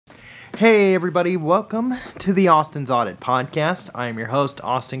Hey everybody, welcome to the Austin's Audit Podcast. I am your host,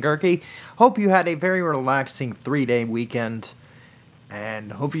 Austin Gerke. Hope you had a very relaxing 3-day weekend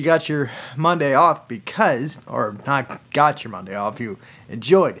and hope you got your Monday off or not got your Monday off, you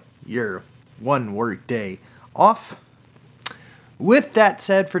enjoyed your one work day off. With that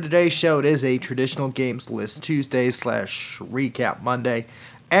said, for today's show, it is a traditional games list Tuesday / recap Monday.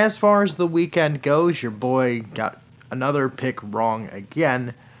 As far as the weekend goes, your boy got another pick wrong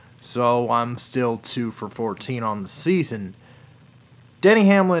again. So I'm still 2 for 14 on the season. Denny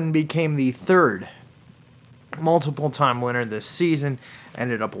Hamlin became the third multiple-time winner this season.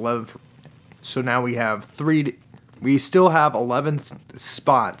 Ended up 11. So now we have we still have 11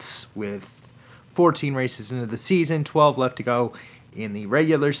 spots with 14 races into the season, 12 left to go in the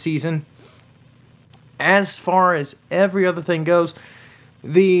regular season. As far as every other thing goes,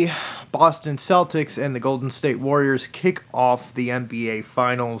 the Boston Celtics and the Golden State Warriors kick off the NBA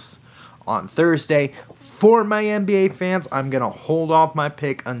Finals on Thursday. For my NBA fans, I'm going to hold off my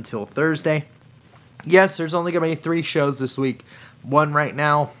pick until Thursday. Yes, there's only going to be 3 shows this week. One right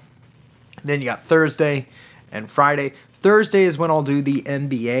now. Then you got Thursday and Friday. Thursday is when I'll do the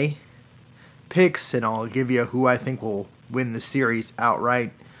NBA picks, and I'll give you who I think will win the series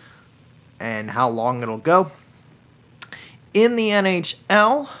outright and how long it'll go. In the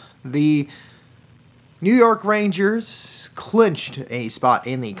NHL, the New York Rangers clinched a spot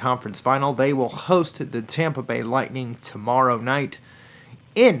in the conference final. They will host the Tampa Bay Lightning tomorrow night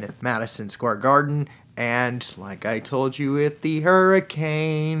in Madison Square Garden. And like I told you with the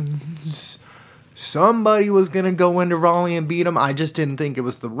Hurricanes, somebody was going to go into Raleigh and beat them. I just didn't think it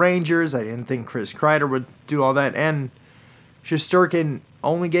was the Rangers. I didn't think Chris Kreider would do all that. And Shesterkin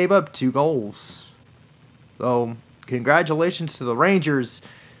only gave up 2 goals. So congratulations to the Rangers.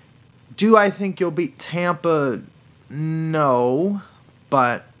 Do I think you'll beat Tampa? No.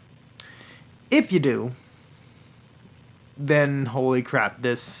 But if you do, then holy crap,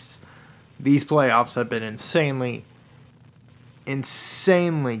 these playoffs have been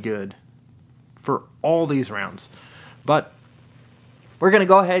insanely good for all these rounds. But we're going to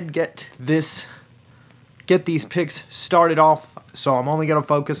go ahead and get these picks started off. So I'm only going to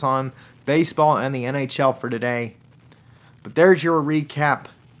focus on baseball and the NHL for today. But there's your recap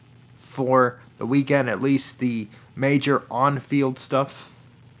for the weekend, at least the major on-field stuff.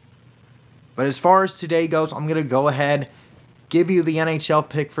 But as far as today goes, I'm going to go ahead, give you the NHL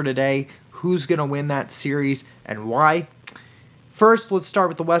pick for today, who's going to win that series and why. First, let's start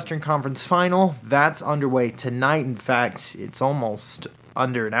with the Western Conference Final. That's underway tonight. In fact, it's almost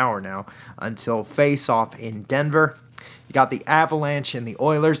under an hour now until face-off in Denver. You got the Avalanche and the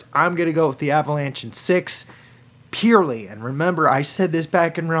Oilers. I'm going to go with the Avalanche in 6. Purely, and remember, I said this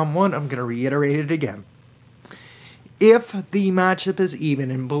back in round 1, I'm going to reiterate it again. If the matchup is even,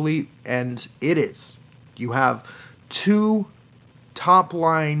 and it is, you have 2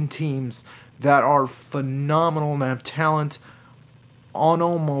 top-line teams that are phenomenal and have talent on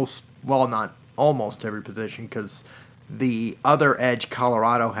not almost every position, because the other edge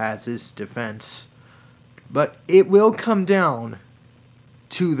Colorado has is defense. But it will come down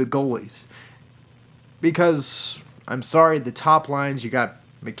to the goalies. Because, I'm sorry, the top lines, you got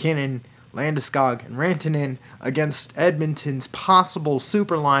McKinnon, Landeskog, and Rantanen against Edmonton's possible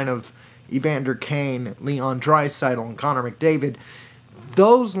super line of Evander Kane, Leon Draisaitl, and Connor McDavid.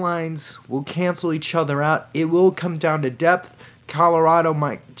 Those lines will cancel each other out. It will come down to depth. Colorado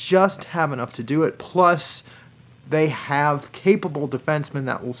might just have enough to do it. Plus, they have capable defensemen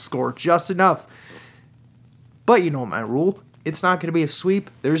that will score just enough. But you know my rule. It's not going to be a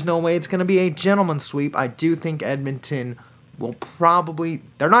sweep. There's no way it's going to be a gentleman's sweep. I do think Edmonton will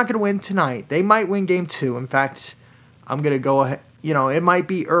they're not going to win tonight. They might win game 2. In fact, I'm going to go ahead. It might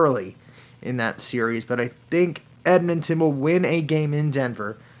be early in that series, but I think Edmonton will win a game in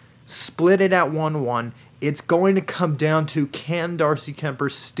Denver, split it at 1-1. It's going to come down to, can Darcy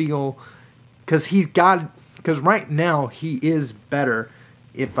Kuemper steal? Because right now he is better.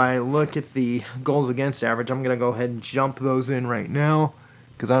 If I look at the goals against average, I'm going to go ahead and jump those in right now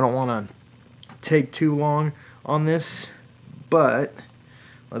because I don't want to take too long on this. But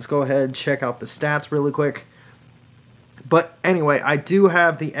let's go ahead and check out the stats really quick. But anyway, I do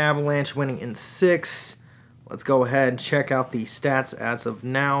have the Avalanche winning in 6. Let's go ahead and check out the stats as of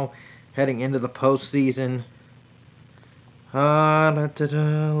now, heading into the postseason.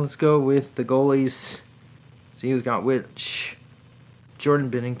 Let's go with the goalies. See who's got which.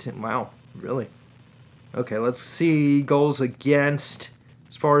 Jordan Binnington. Wow, really? Okay, let's see goals against.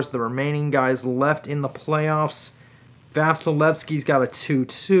 As far as the remaining guys left in the playoffs, Vasilevsky's got a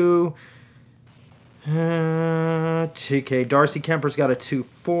 2-2. TK Darcy Kemper's got a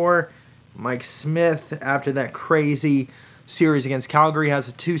 2-4. Mike Smith, after that crazy series against Calgary, has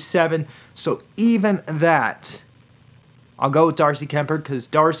a 2.7. So even that, I'll go with Darcy Kemper because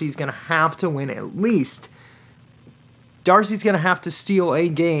Darcy's going to have to win at least. Darcy's going to have to steal a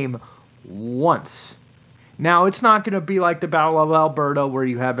game once. Now, it's not going to be like the Battle of Alberta where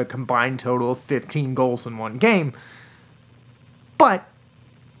you have a combined total of 15 goals in one game. But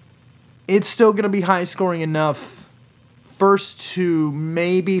it's still going to be high scoring enough. First to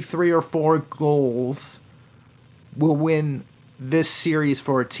maybe 3 or 4 goals will win this series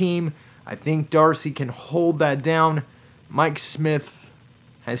for a team. I think Darcy can hold that down. Mike Smith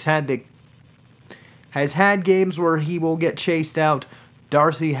has had games where he will get chased out.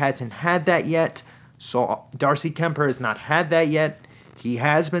 Darcy hasn't had that yet. So Darcy Kemper has not had that yet. He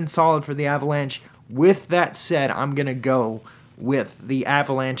has been solid for the Avalanche. With that said, I'm going to go with the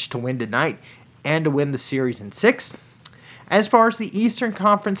Avalanche to win tonight and to win the series in 6. As far as the Eastern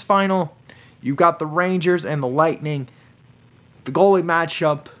Conference Final, you've got the Rangers and the Lightning. The goalie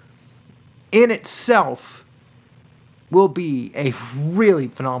matchup in itself will be a really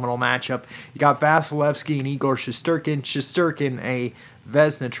phenomenal matchup. You got Vasilevsky and Igor Shesterkin. Shesterkin, a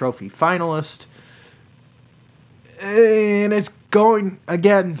Vezina Trophy finalist. And it's going,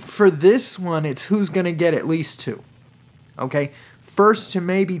 again, for this one, it's who's going to get at least 2. Okay? First to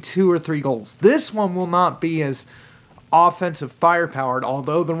maybe 2 or 3 goals. This one will not be as offensive firepower,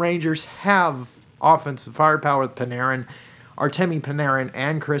 although the Rangers have offensive firepower with Panarin, Artemi Panarin,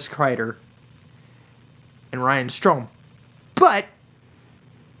 and Chris Kreider, and Ryan Strome. But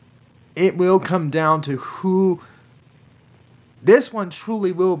it will come down to who. This one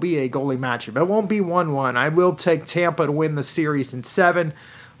truly will be a goalie matchup. It won't be 1-1. I will take Tampa to win the series in 7.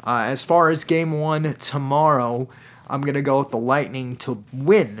 As far as Game 1 tomorrow, I'm going to go with the Lightning to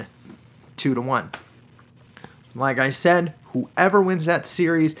win 2-1. Like I said, whoever wins that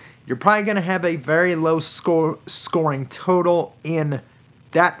series, you're probably going to have a very low scoring total in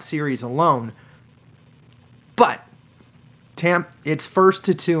that series alone. But it's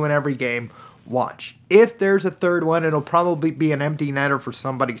 1-2 in every game. Watch. If there's a third one, it'll probably be an empty netter for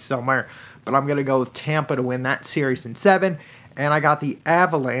somebody somewhere. But I'm going to go with Tampa to win that series in 7. And I got the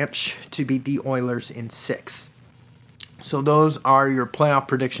Avalanche to beat the Oilers in 6. So those are your playoff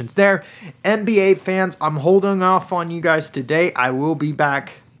predictions there. NBA fans, I'm holding off on you guys today. I will be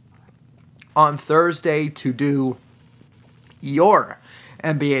back on Thursday to do your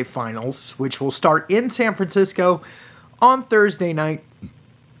NBA Finals, which will start in San Francisco on Thursday night.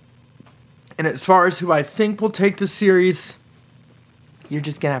 And as far as who I think will take the series, you're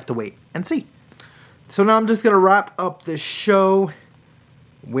just going to have to wait and see. So now I'm just going to wrap up this show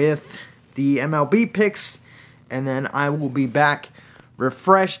with the MLB picks. And then I will be back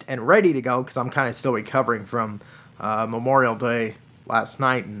refreshed and ready to go because I'm kind of still recovering from Memorial Day last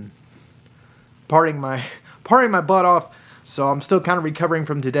night and partying my butt off. So I'm still kind of recovering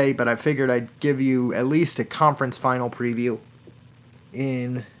from today, but I figured I'd give you at least a conference final preview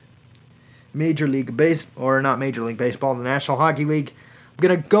in Major League Baseball, or not Major League Baseball, the National Hockey League. I'm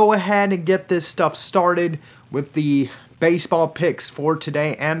going to go ahead and get this stuff started with the baseball picks for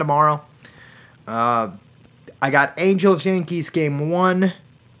today and tomorrow. I got Angels-Yankees Game 1,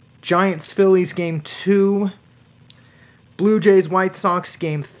 Giants-Phillies Game 2, Blue Jays-White Sox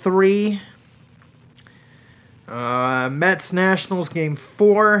Game 3, Mets-Nationals Game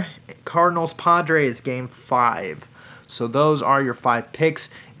 4, Cardinals-Padres Game 5. So those are your 5 picks.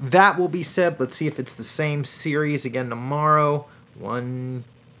 That will be said. Let's see if it's the same series again tomorrow.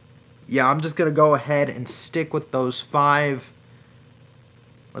 Yeah, I'm just going to go ahead and stick with those 5.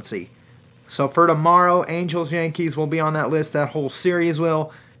 Let's see. So for tomorrow, Angels-Yankees will be on that list. That whole series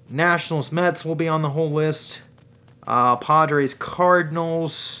will. Nationals-Mets will be on the whole list.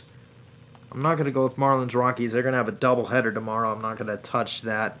 Padres-Cardinals. I'm not going to go with Marlins-Rockies. They're going to have a doubleheader tomorrow. I'm not going to touch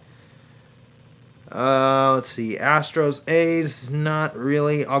that. Let's see. Astros-A's, not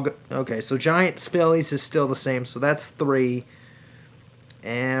really. Okay, so Giants-Phillies is still the same. So that's 3.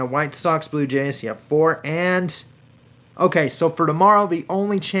 And White Sox-Blue Jays, 4. And okay, so for tomorrow, the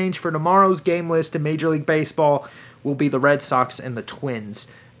only change for tomorrow's game list in Major League Baseball will be the Red Sox and the Twins.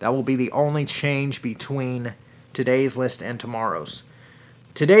 That will be the only change between today's list and tomorrow's.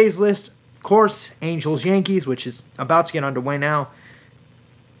 Today's list, of course, Angels-Yankees, which is about to get underway now.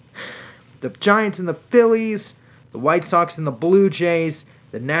 The Giants and the Phillies, the White Sox and the Blue Jays,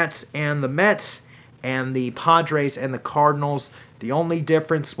 the Nats and the Mets, and the Padres and the Cardinals. The only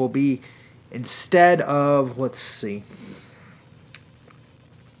difference will be instead of,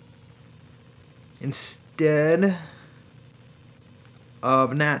 instead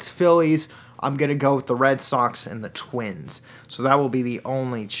of Nats Phillies, I'm going to go with the Red Sox and the Twins. So that will be the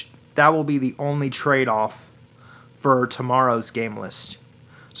only that will be the only trade-off for tomorrow's game list.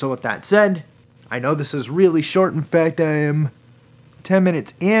 So with that said, I know this is really short. In fact, I am 10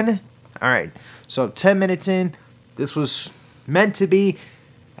 minutes in. Alright, so 10 minutes in. This was meant to be.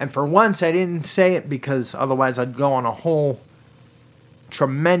 And for once, I didn't say it because otherwise I'd go on a whole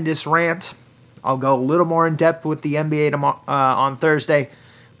tremendous rant. I'll go a little more in depth with the NBA on Thursday.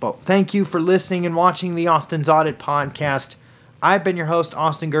 But thank you for listening and watching the Austin's Audit podcast. I've been your host,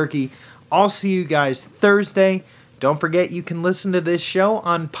 Austin Gerke. I'll see you guys Thursday. Don't forget you can listen to this show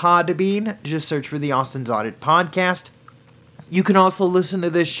on Podbean. Just search for the Austin's Audit podcast. You can also listen to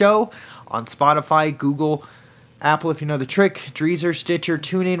this show on Spotify, Google, Apple if you know the trick, Deezer, Stitcher,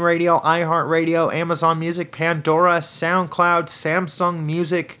 TuneIn Radio, iHeartRadio, Amazon Music, Pandora, SoundCloud, Samsung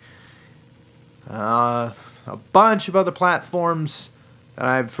Music, a bunch of other platforms that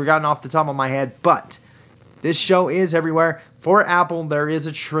I've forgotten off the top of my head, but this show is everywhere. For Apple, there is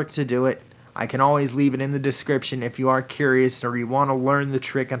a trick to do it. I can always leave it in the description if you are curious or you want to learn the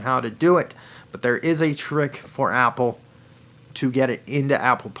trick on how to do it, but there is a trick for Apple to get it into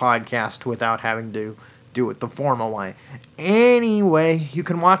Apple Podcast without having to do it the formal way. Anyway, you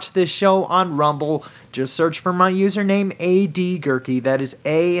can watch this show on Rumble. Just search for my username, ADGerke. That is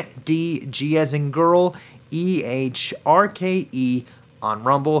ADG as in girl, EHRKE on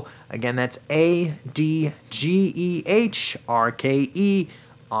Rumble. Again, that's ADGEHRKE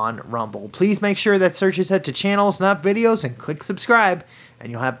on Rumble. Please make sure that search is set to channels, not videos, and click subscribe,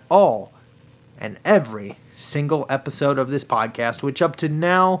 and you'll have all and every single episode of this podcast, which up to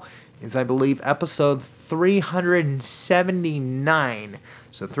now is, I believe, episode 379.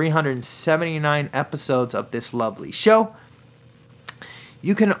 So 379 episodes of this lovely show.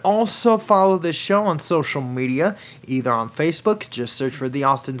 You can also follow this show on social media, either on Facebook, just search for the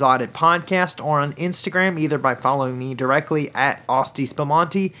Austin's Audit Podcast, or on Instagram, either by following me directly at Austi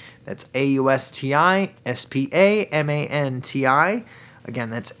Spamanti. That's AUSTISPAMANTI.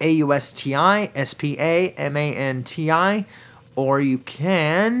 Again, that's AUSTISPAMANTI. Or you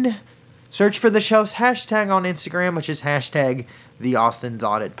can search for the show's hashtag on Instagram, which is hashtag the Austin's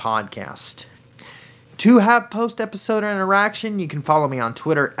Audit Podcast. To have post-episode interaction, you can follow me on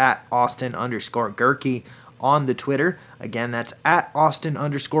Twitter at Austin_Gerke on the Twitter. Again, that's at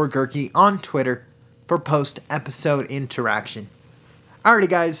Austin_Gerke on Twitter for post-episode interaction. Alrighty,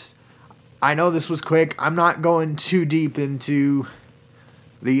 guys. I know this was quick. I'm not going too deep into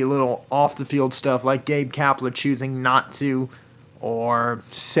the little off-the-field stuff like Gabe Kapler choosing not to, or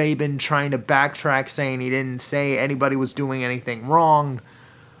Saban trying to backtrack saying he didn't say anybody was doing anything wrong.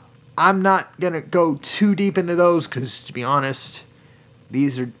 I'm not going to go too deep into those because, to be honest,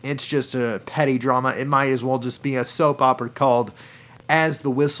 it's just a petty drama. It might as well just be a soap opera called As the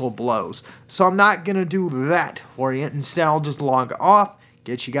Whistle Blows. So I'm not going to do that for you. Instead, I'll just log off,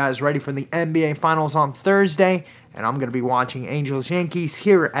 get you guys ready for the NBA Finals on Thursday, and I'm going to be watching Angels-Yankees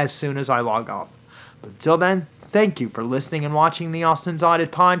here as soon as I log off. But until then, thank you for listening and watching the Austin's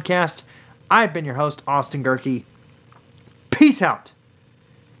Audit Podcast. I've been your host, Austin Gerke. Peace out.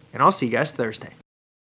 And I'll see you guys Thursday.